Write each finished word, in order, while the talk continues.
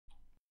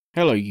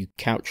Hello you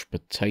couch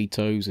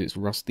potatoes, it's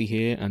Rusty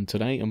here, and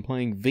today I'm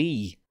playing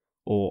V,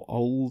 or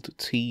Old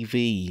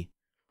TV,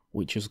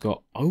 which has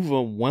got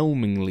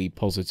overwhelmingly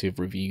positive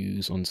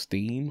reviews on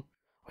Steam.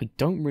 I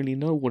don't really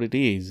know what it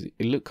is.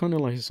 It looked kind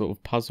of like a sort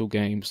of puzzle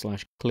game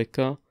slash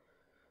clicker,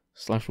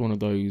 slash one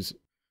of those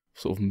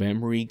sort of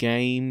memory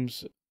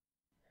games.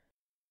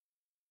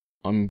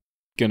 I'm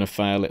gonna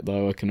fail it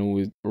though, I can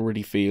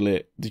already feel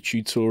it. The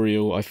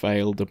tutorial I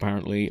failed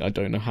apparently, I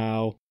don't know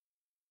how.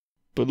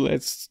 But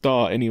let's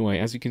start anyway.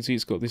 As you can see,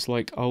 it's got this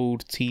like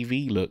old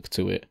TV look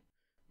to it.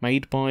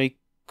 Made by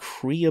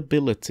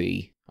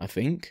Creability, I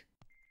think.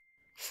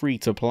 Free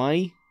to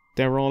play.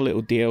 There are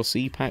little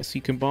DLC packs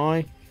you can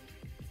buy.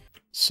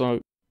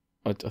 So,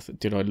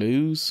 did I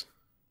lose?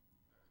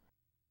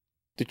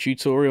 The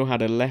tutorial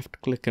had a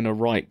left click and a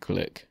right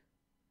click.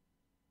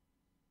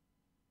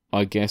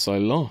 I guess I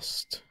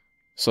lost.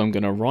 So I'm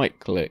gonna right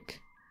click.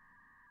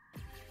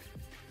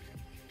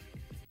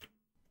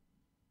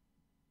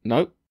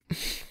 Nope.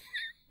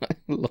 I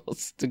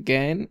lost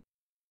again.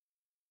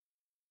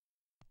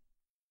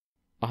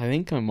 I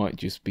think I might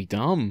just be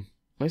dumb.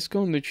 Let's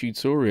go on the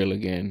tutorial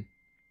again.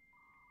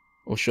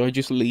 Or should I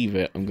just leave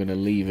it? I'm gonna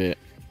leave it.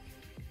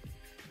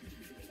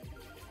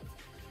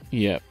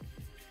 Yep.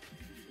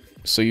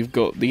 So you've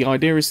got... The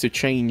idea is to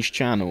change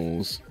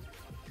channels.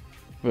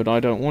 But I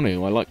don't want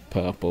to. I like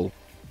purple.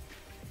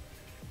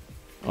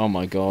 Oh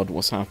my god,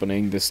 what's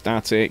happening? The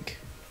static.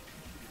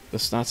 The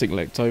static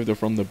left over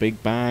from the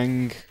Big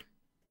Bang.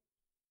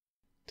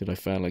 Did I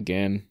fail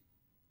again?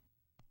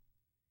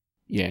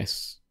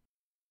 Yes.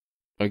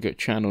 I got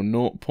channel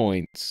 0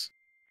 points.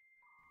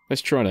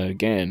 Let's try that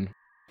again.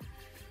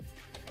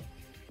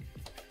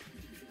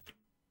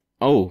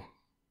 Oh.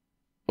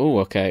 Oh,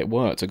 okay, it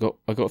worked.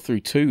 I got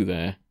through 2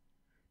 there.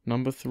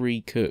 Number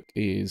 3 cook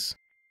is...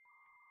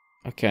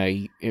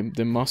 Okay,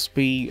 there must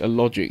be a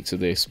logic to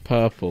this.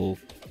 Purple.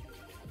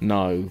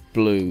 No.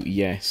 Blue.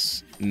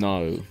 Yes.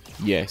 No.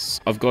 Yes.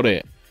 I've got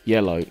it.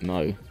 Yellow.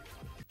 No.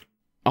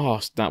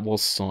 Oh, that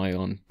was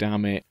Cyan.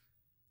 Damn it.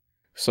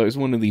 So it's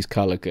one of these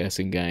colour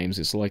guessing games.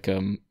 It's like,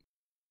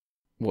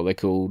 what they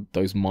call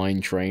those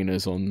mind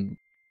trainers on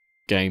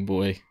Game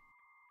Boy.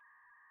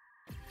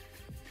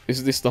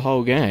 Is this the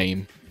whole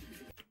game?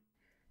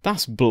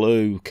 That's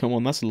blue. Come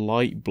on, that's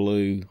light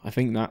blue. I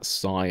think that's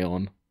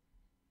Cyan.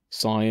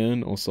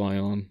 Cyan or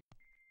Cyan?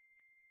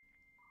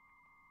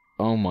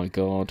 Oh my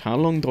god. How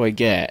long do I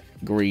get?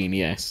 Green,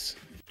 yes.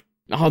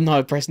 Oh no,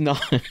 I pressed 9.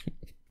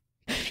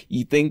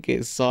 You think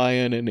it's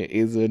Cyan and it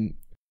isn't.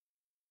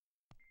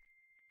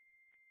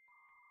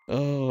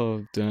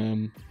 Oh,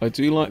 damn. I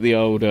do like the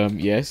old,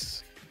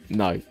 yes.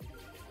 No.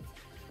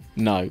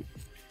 No.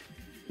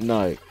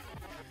 No.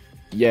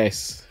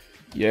 Yes.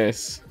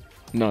 Yes.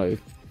 No.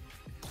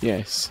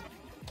 Yes.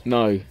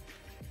 No.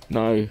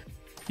 No.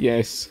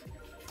 Yes.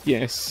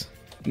 Yes.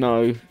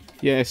 No.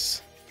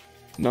 Yes.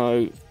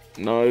 No.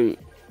 No.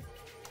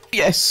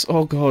 Yes.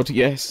 Oh god,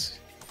 yes.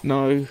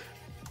 No.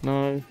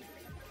 No.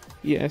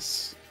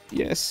 Yes.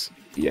 Yes.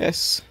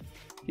 Yes.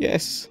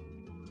 Yes.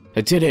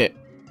 I did it.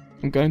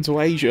 I'm going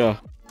to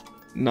Asia.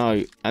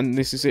 No. And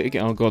this is it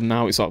again. Oh god,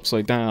 now it's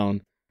upside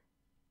down.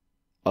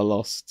 I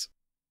lost.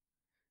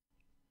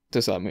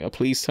 Does that mean...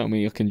 Please tell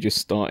me I can just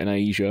start in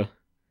Asia.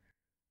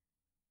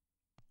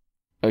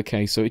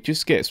 Okay, so it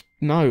just gets...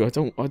 No, I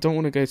don't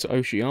want to go to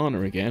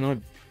Oceania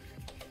again.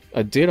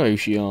 I did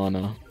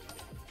Oceania.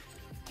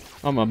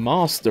 I'm a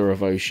master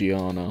of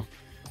Oceania.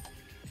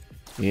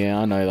 Yeah,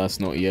 I know that's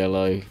not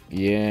yellow.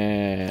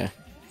 Yeah.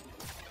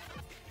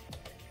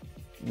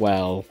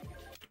 Well.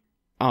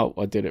 Oh,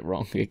 I did it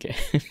wrong again.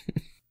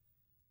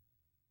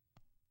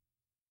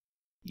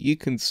 You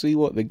can see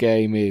what the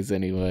game is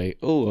anyway.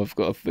 Oh, I've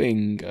got a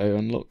thing. I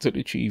unlocked an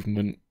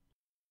achievement.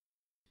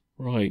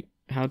 Right.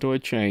 How do I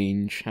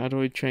change? How do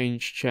I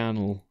change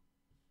channel?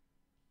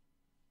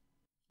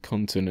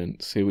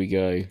 Continents. Here we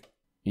go.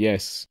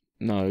 Yes.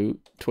 No.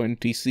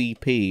 20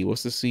 CP.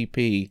 What's the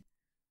CP?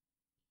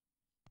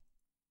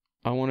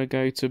 I want to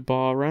go to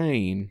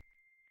Bahrain.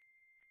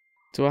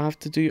 Do I have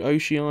to do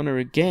Oceania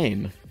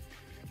again?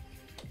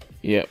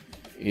 Yep.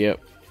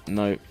 Yep.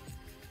 No.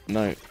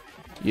 No.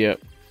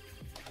 Yep.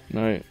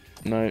 No.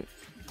 No.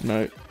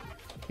 No.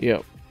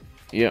 Yep.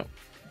 Yep.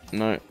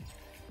 No.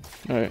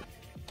 No.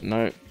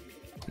 No.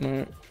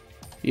 No.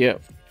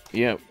 Yep.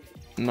 Yep.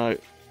 No.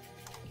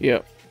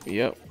 Yep.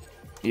 Yep.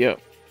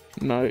 Yep.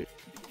 No.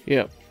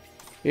 Yep.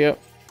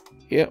 Yep.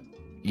 Yep.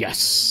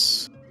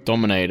 Yes!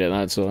 Dominated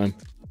that time.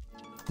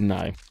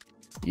 No.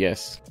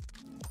 Yes.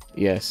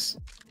 Yes.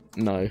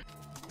 No.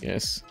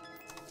 Yes.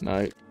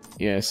 No.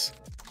 Yes.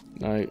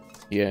 No.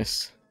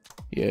 Yes.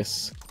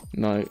 Yes.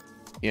 No.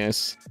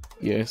 Yes.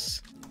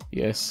 Yes.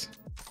 Yes.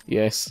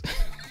 Yes.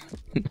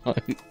 No.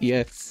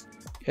 Yes.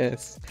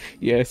 Yes.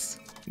 Yes.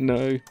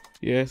 No.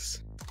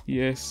 Yes.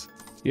 Yes.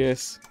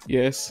 Yes.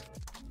 Yes.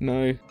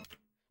 No.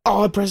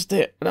 Oh, I pressed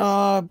it.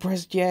 Oh, I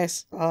pressed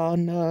yes. Oh,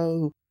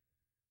 no.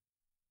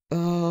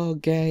 Oh,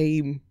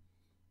 game.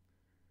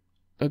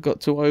 I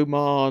got to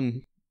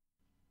Oman.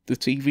 The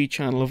TV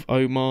channel of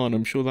Oman.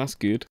 I'm sure that's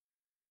good.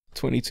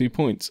 22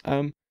 points.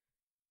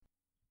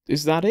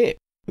 Is that it,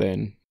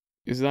 then?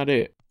 Is that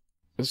it?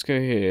 Let's go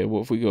here.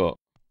 What have we got?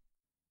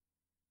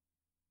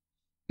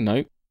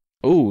 Nope.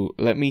 Oh,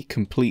 let me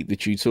complete the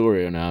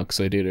tutorial now, because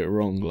I did it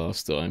wrong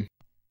last time.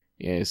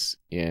 Yes,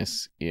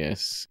 yes,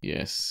 yes,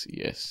 yes,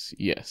 yes,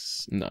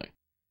 yes. No.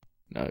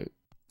 No,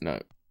 no,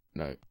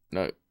 no,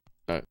 no,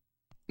 no,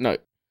 no.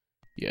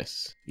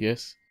 Yes,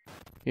 yes,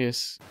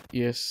 yes,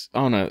 yes.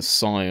 Oh no, it's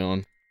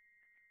Cyan.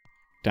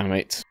 Damn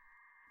it.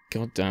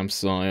 Goddamn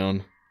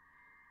Cyan.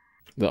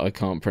 That I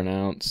can't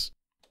pronounce.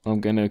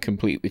 I'm gonna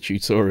complete the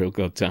tutorial,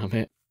 goddammit.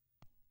 it.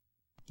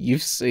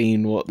 You've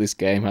seen what this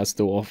game has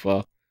to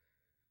offer.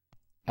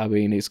 I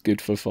mean, it's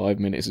good for 5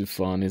 minutes of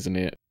fun, isn't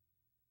it?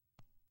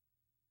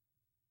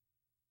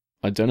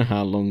 I don't know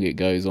how long it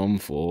goes on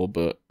for,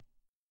 but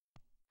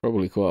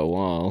probably quite a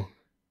while.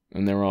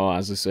 And there are,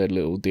 as I said,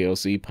 little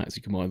DLC packs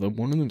you can buy.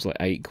 One of them's like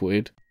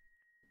 £8.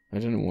 I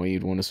don't know why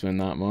you'd want to spend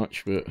that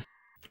much, but...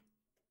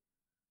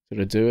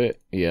 Did I do it?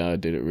 Yeah, I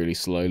did it really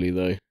slowly,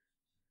 though.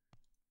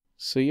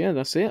 So yeah,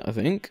 that's it, I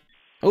think.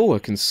 Oh, I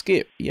can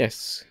skip,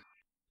 yes.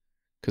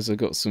 Because I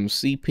got some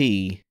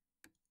CP.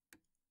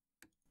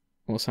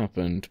 What's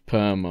happened?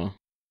 Perma.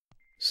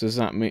 So does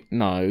that mean...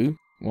 No.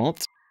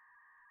 What?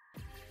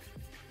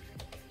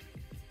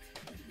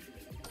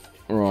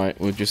 Right,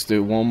 we'll just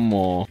do one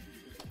more.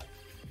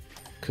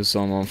 Because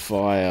I'm on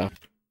fire.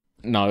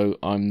 No,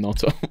 I'm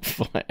not on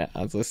fire,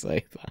 as I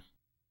say that.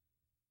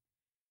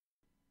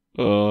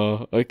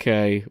 Oh,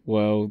 okay.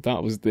 Well,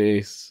 that was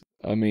this.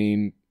 I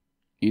mean,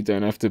 you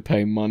don't have to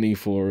pay money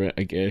for it,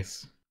 I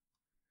guess.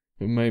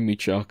 It made me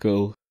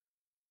chuckle.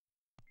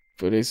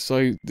 But it's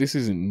so... This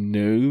isn't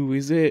new,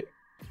 is it?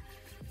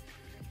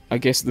 I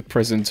guess the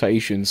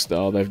presentation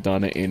style they've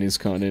done it in is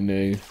kind of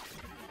new.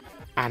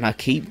 And I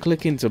keep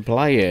clicking to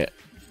play it.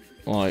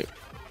 Like,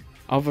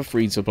 other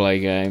free-to-play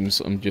games,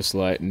 I'm just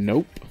like,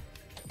 nope.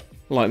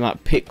 Like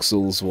that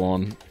Pixels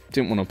one.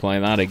 Didn't want to play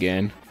that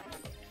again.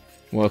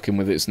 Working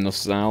with its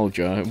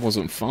nostalgia, it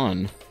wasn't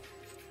fun.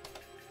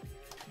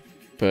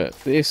 But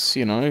this,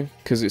 you know,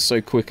 because it's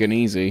so quick and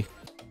easy.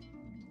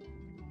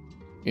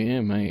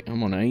 Yeah, mate,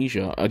 I'm on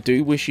Asia. I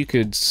do wish you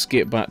could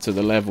skip back to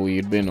the level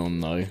you'd been on,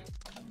 though.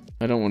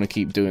 I don't want to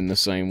keep doing the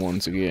same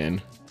ones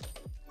again.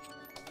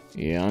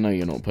 Yeah, I know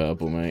you're not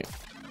purple, mate.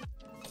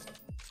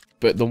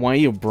 But the way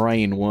your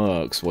brain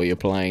works while you're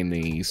playing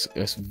these,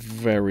 it's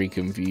very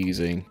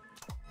confusing.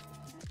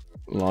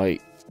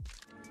 Like,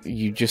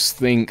 you just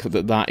think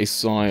that that is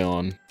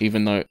Cyan,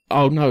 even though...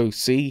 Oh no,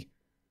 see?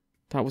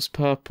 That was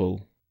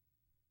purple.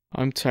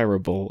 I'm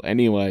terrible.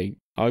 Anyway,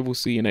 I will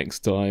see you next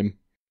time.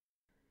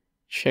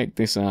 Check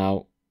this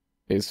out.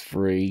 It's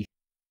free.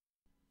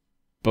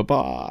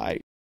 Bye-bye.